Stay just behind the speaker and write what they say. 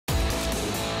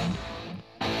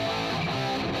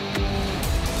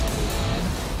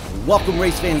Welcome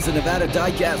race fans to Nevada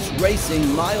DIECAST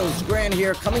Racing. Miles Grant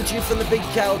here, coming to you from the big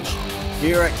couch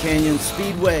here at Canyon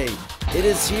Speedway. It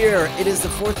is here, it is the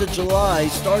 4th of July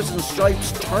Stars and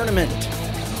Stripes Tournament.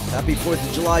 Happy 4th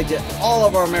of July to all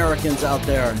of our Americans out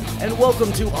there, and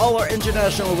welcome to all our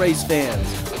international race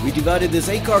fans. We divided this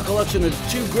 8-car collection into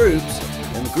 2 groups,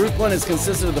 and Group 1 is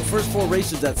consisted of the first 4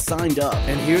 racers that signed up.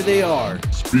 And here they are.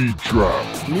 Speed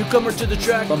Trap. Newcomer to the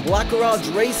track from Black Garage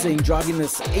Racing, driving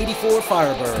this 84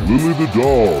 Firebird. Lily the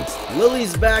Dog.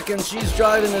 Lily's back and she's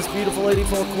driving this beautiful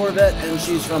 84 Corvette, and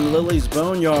she's from Lily's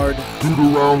Boneyard. Scooter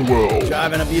Roundwell.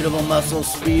 Driving a beautiful muscle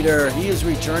speeder. He is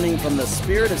returning from the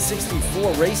Spirit of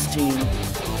 64 race team.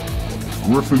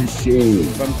 Griffin Soul.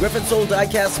 From Griffin Soul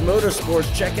DIECAST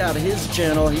Motorsports, check out his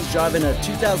channel. He's driving a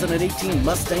 2018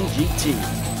 Mustang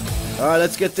GT. All right,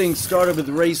 let's get things started with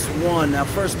race 1. Now,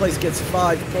 first place gets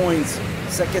 5 points,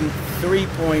 second 3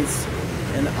 points,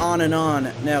 and on and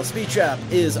on. Now, Speed Trap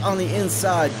is on the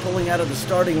inside, pulling out of the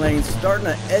starting lane, starting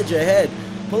to edge ahead.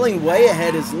 Pulling way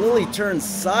ahead as Lily turns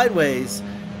sideways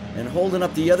and holding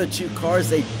up the other 2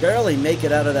 cars. They barely make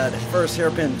it out of that first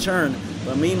hairpin turn.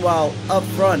 But meanwhile, up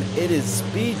front, it is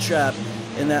Speed Trap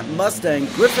in that Mustang.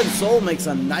 Griffin Soul makes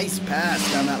a nice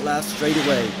pass down that last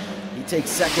straightaway. He takes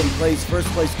second place. First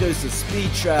place goes to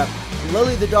Speed Trap.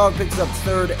 Lily the Dog picks up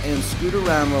third, and Scooter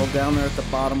Roundwell down there at the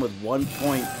bottom with 1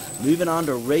 point. Moving on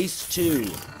to race 2.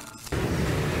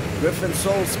 Griffin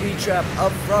Soul, Speed Trap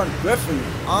up front. Griffin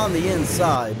on the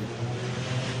inside.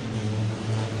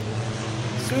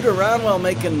 Scooter Roundwell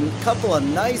making a couple of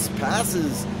nice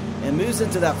passes and moves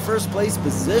into that first place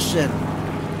position.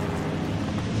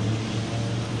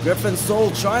 Griffin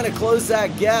Soul trying to close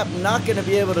that gap, not going to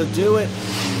be able to do it.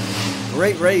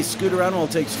 Great race. Scooter Roundwell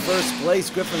takes first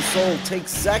place. Griffin Soul takes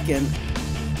second.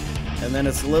 And then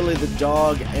it's Lily the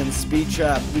Dog and Speed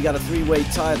Trap. We got a 3-way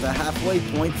tie at the halfway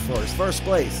point for first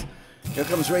place. Here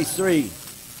comes race 3.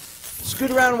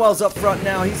 Scooter Roundwell's up front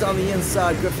now. He's on the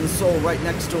inside. Griffin Soul right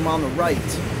next to him on the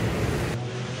right.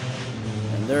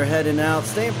 They're heading out,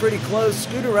 staying pretty close.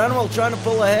 Scooter Roundwell trying to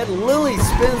pull ahead. Lily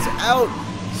spins out.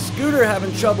 Scooter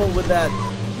having trouble with that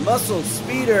muscle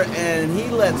speeder, and he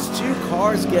lets 2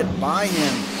 cars get by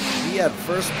him. He had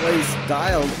first place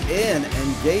dialed in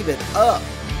and gave it up.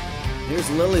 Here's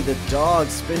Lily the Dog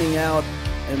spinning out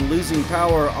and losing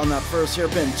power on that first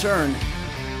hairpin turn.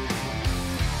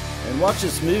 And watch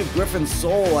this move. Griffin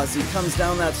Soul, as he comes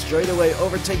down that straightaway,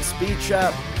 overtakes Speed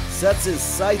Trap, sets his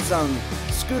sights on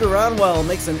Scooter Roundwell,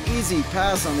 makes an easy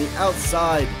pass on the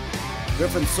outside.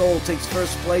 Griffin Soul takes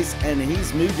first place, and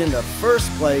he's moved into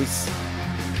first place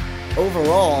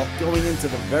overall going into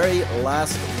the very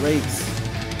last race.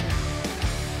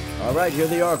 All right, here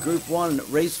they are, Group 1,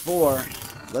 Race 4.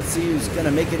 Let's see who's going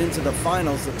to make it into the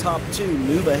finals. The top 2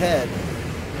 move ahead.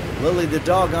 Lily the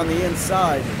Dog on the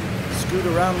inside. Scooter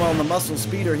Roundwell in the muscle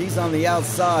speeder, he's on the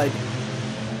outside.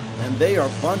 And they are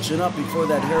bunching up before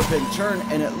that hairpin turn,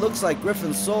 and it looks like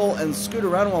Griffin Soul and Scooter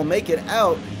Roundwell make it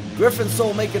out. Griffin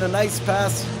Soul making a nice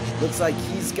pass. Looks like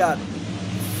he's got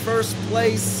first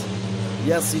place.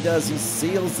 Yes, he does. He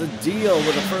seals the deal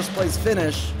with a first place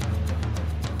finish.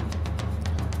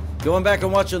 Going back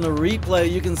and watching the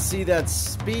replay, you can see that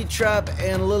Speed Trap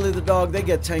and Lily the Dog, they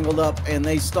get tangled up and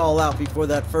they stall out before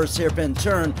that first hairpin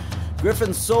turn.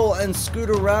 Griffin Soul and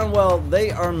Scooter Roundwell,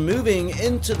 they are moving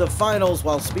into the finals,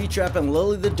 while Speed Trap and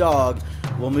Lily the Dog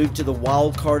will move to the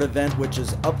wildcard event, which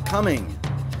is upcoming.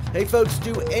 Hey folks,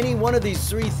 do any one of these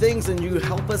 3 things and you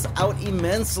help us out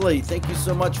immensely. Thank you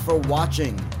so much for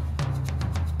watching.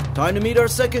 Time to meet our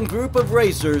second group of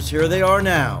racers. Here they are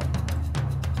now.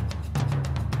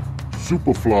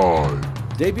 Superfly.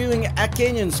 Debuting at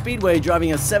Canyon Speedway,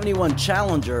 driving a 71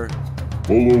 Challenger.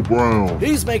 Bolo Brown.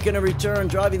 He's making a return,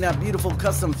 driving that beautiful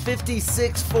custom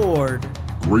 56 Ford.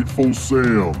 Grateful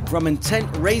Sam. From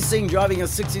Intent Racing, driving a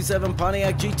 67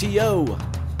 Pontiac GTO.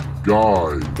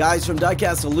 Guys from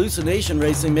DIECAST Hallucination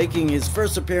Racing, making his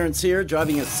first appearance here,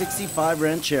 driving a 65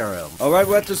 Ranchero. All right,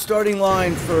 we're at the starting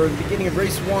line for the beginning of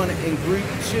race 1 in Group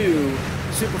 2.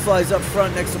 Superfly's up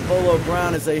front next to Bolo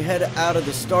Brown as they head out of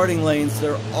the starting lanes.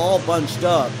 They're all bunched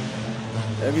up.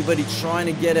 Everybody trying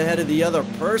to get ahead of the other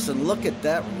person. Look at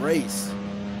that race.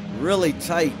 Really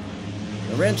tight.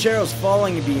 The Ranchero's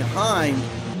falling behind,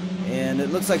 and it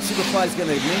looks like Superfly's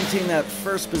going to maintain that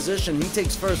first position. He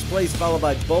takes first place, followed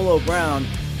by Bolo Brown.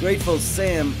 Grateful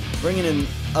Sam bringing him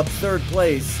up third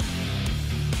place.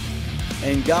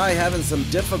 And Guy having some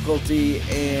difficulty,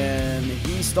 and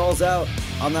he stalls out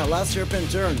on that last hairpin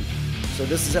turn. So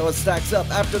this is how it stacks up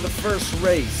after the first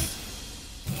race.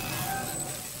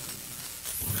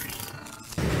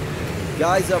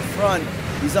 Guys up front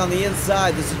He's on the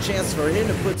inside. There's a chance for him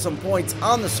to put some points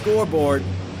on the scoreboard.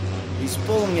 He's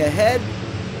pulling ahead.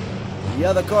 The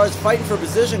other cars fighting for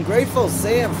position. Grateful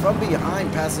Sam from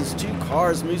behind passes 2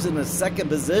 cars, moves into second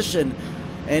position.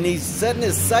 And he's setting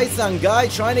his sights on Guy,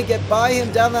 trying to get by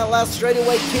him down that last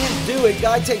straightaway. Can't do it.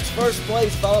 Guy takes first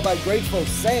place, followed by Grateful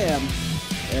Sam.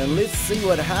 And let's see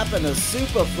what happened to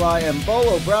Superfly and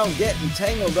Bolo Brown getting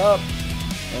tangled up.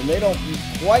 And they don't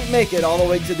quite make it all the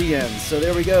way to the end. So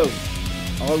there we go.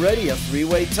 Already a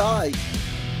 3-way tie.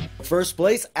 First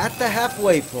place at the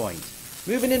halfway point.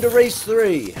 Moving into race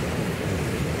 3.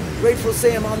 Grateful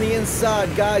Sam on the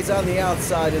inside, Guy's on the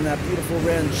outside in that beautiful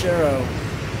Ranchero.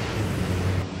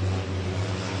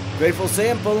 Grateful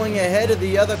Sam pulling ahead of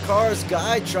the other cars.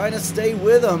 Guy trying to stay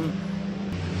with him.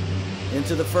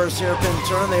 Into the first hairpin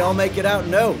turn. They all make it out.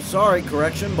 No, sorry,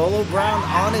 correction. Bolo Brown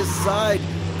on his side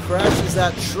crashes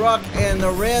that truck, and the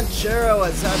Ranchero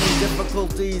is having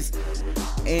difficulties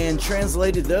and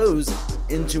translated those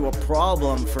into a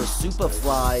problem for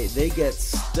Superfly. They get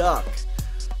stuck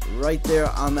right there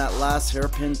on that last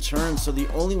hairpin turn. So the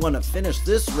only one to finish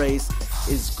this race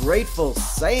is Grateful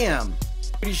Sam.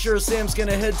 Pretty sure Sam's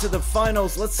gonna head to the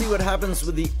finals. Let's see what happens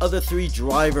with the other 3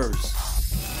 drivers.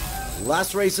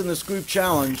 Last race in this group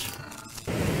challenge.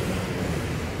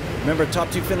 Remember,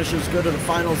 top 2 finishers go to the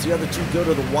finals. The other 2 go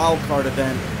to the wild card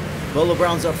event. Bolo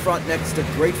Brown's up front next to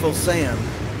Grateful Sam.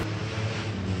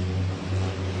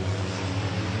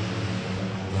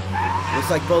 Looks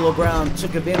like Bolo Brown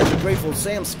took advantage of Grateful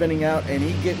Sam spinning out, and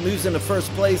he moves into first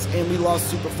place, and we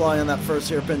lost Superfly on that first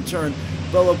hairpin turn.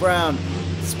 Bolo Brown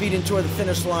speeding toward the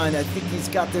finish line. I think he's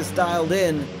got this dialed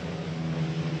in,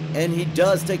 and he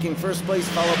does, taking first place,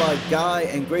 followed by Guy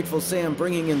and Grateful Sam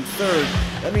bringing in third.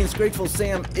 That means Grateful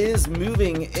Sam is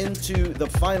moving into the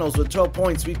finals with 12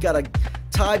 points. We've got a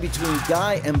tie between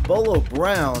Guy and Bolo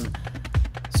Brown,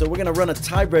 so we're going to run a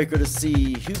tiebreaker to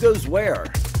see who goes where.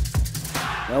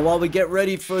 Now, while we get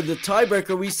ready for the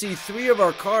tiebreaker, we see 3 of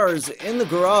our cars in the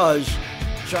garage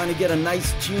trying to get a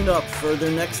nice tune-up for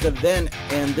their next event,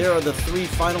 and there are the 3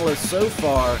 finalists so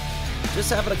far. Just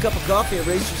having a cup of coffee at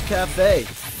Racers Cafe.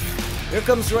 Here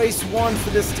comes race 1 for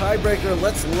this tiebreaker.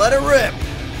 Let's let it rip!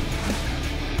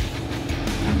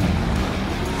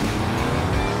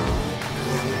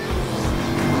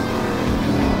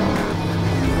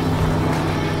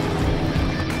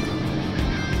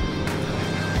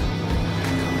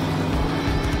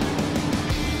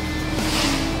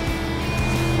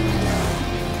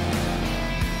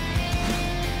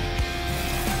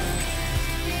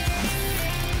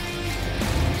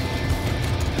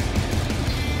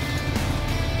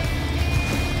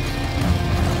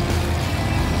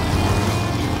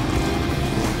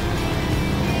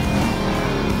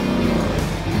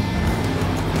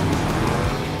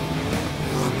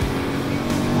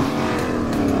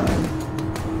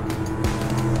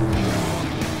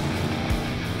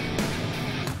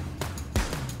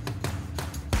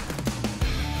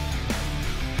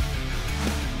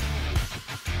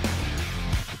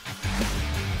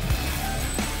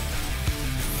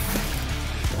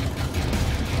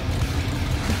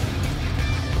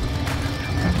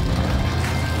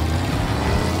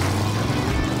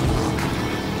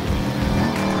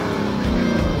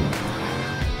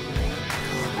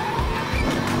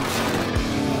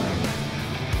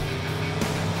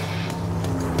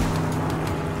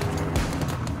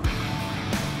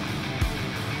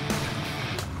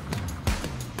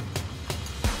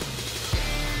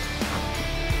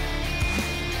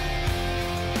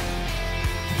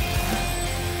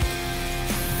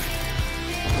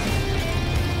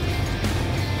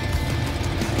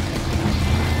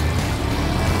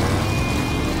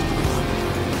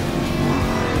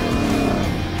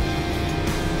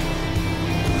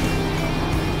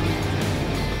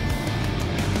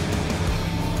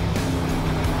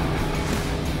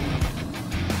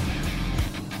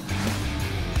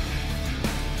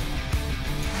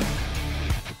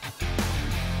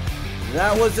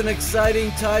 That was an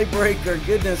exciting tiebreaker,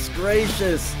 goodness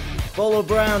gracious. Bolo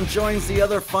Brown joins the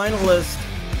other finalists,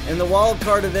 and the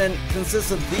wildcard event consists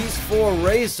of these 4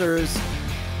 racers,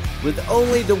 with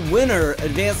only the winner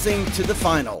advancing to the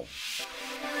final.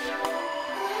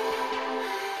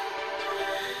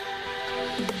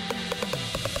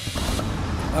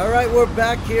 Alright, we're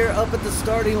back here up at the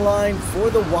starting line for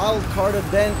the wildcard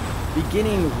event,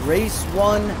 beginning race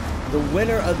 1. The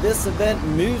winner of this event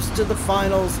moves to the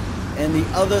finals, and the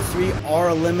other 3 are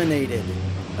eliminated.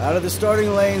 Out of the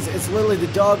starting lanes, it's literally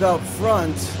the dog out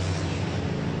front,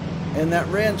 and that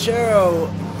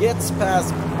Ranchero gets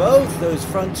past both those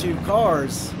front 2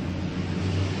 cars.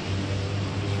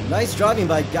 Nice driving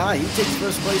by Guy. He takes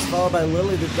first place, followed by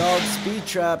Lily the dog, Speed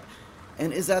Trap.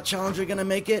 And is that challenger going to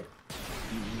make it?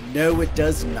 No, it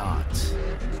does not.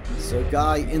 So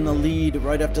Guy in the lead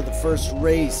right after the first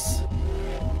race.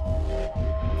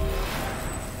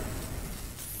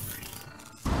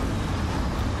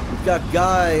 We've got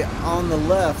Guy on the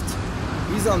left.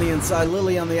 He's on the inside,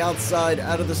 Lily on the outside,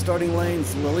 out of the starting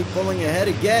lanes. Lily pulling ahead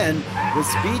again with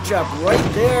Speed Trap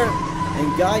right there.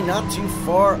 And Guy not too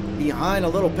far behind, a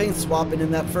little paint swapping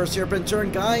in that first hairpin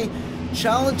turn. Guy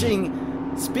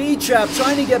challenging Speed Trap,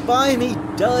 trying to get by him. He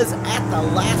does at the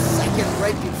last second,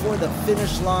 right before the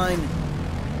finish line.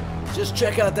 Just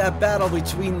check out that battle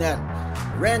between that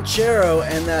Ranchero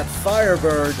and that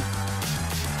Firebird.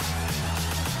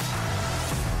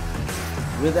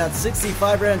 With that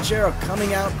 65 Ranchero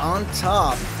coming out on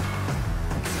top.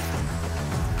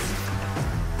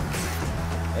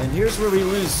 And here's where we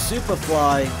lose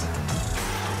Superfly.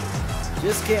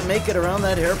 Just can't make it around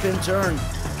that hairpin turn.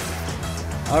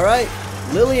 Alright,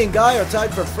 Lily and Guy are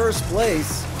tied for first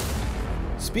place.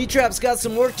 Speed Trap's got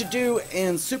some work to do,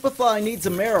 and Superfly needs a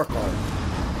miracle.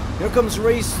 Here comes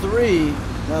race 3.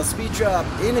 Now Speed Trap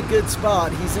in a good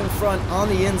spot. He's in front on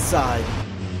the inside.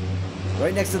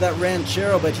 Right next to that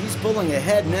Ranchero, but he's pulling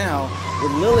ahead now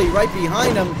with Lily right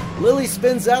behind him. Lily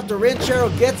spins out, the Ranchero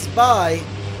gets by.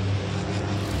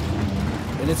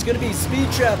 And it's going to be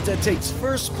Speed Trap that takes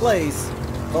first place,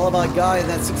 followed by Guy in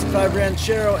that 65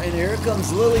 Ranchero. And here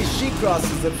comes Lily. She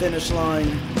crosses the finish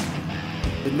line.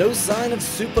 But no sign of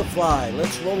Superfly.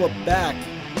 Let's roll it back.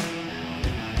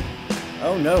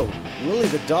 Oh no. Lily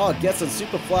the dog gets in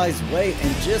Superfly's way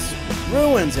and just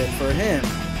ruins it for him.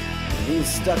 He's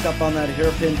stuck up on that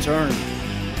hairpin turn.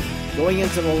 Going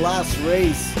into the last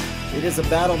race, it is a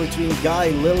battle between Guy,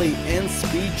 Lily, and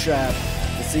Speed Trap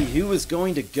to see who is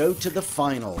going to go to the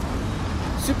final.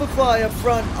 Superfly up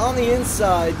front on the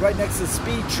inside, right next to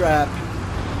Speed Trap.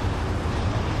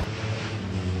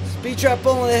 Speed Trap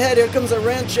pulling ahead. Here comes a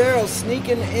Ranchero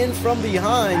sneaking in from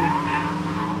behind.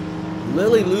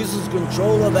 Lily loses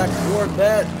control of that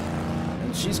Corvette.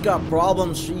 She's got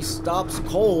problems. She stops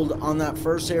cold on that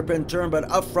first hairpin turn,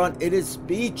 but up front it is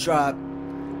Speed Trap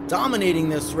dominating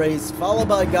this race, followed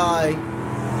by Guy.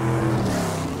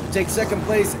 Takes second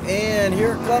place, and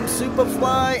here comes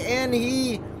Superfly, and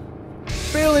he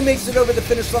barely makes it over the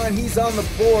finish line. He's on the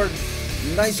board.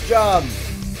 Nice job.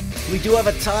 We do have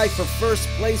a tie for first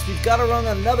place. We've got to run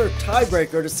another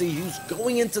tiebreaker to see who's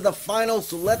going into the final,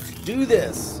 so let's do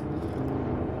this.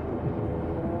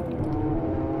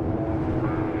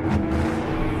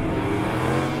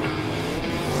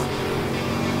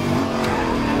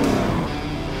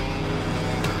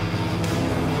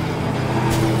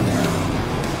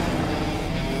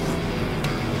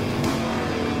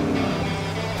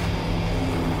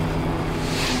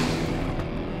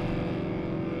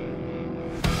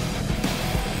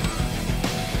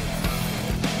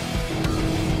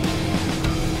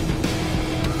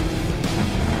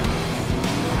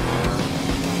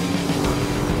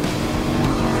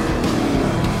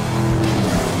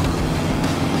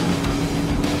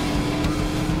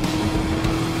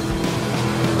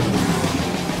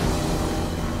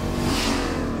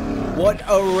 What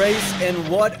a race and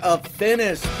what a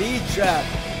finish. Speed Trap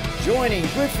joining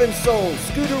Griffin Soul,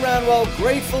 Scooter Roundwell,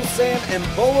 Grateful Sam, and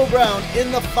Bolo Brown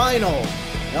in the final.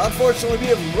 Now, unfortunately, we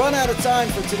have run out of time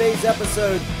for today's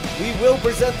episode. We will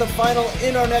present the final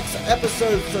in our next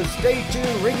episode, so stay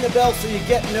tuned, ring the bell so you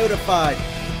get notified.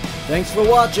 Thanks for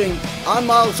watching. I'm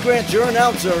Miles Grant, your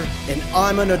announcer, and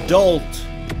I'm an adult.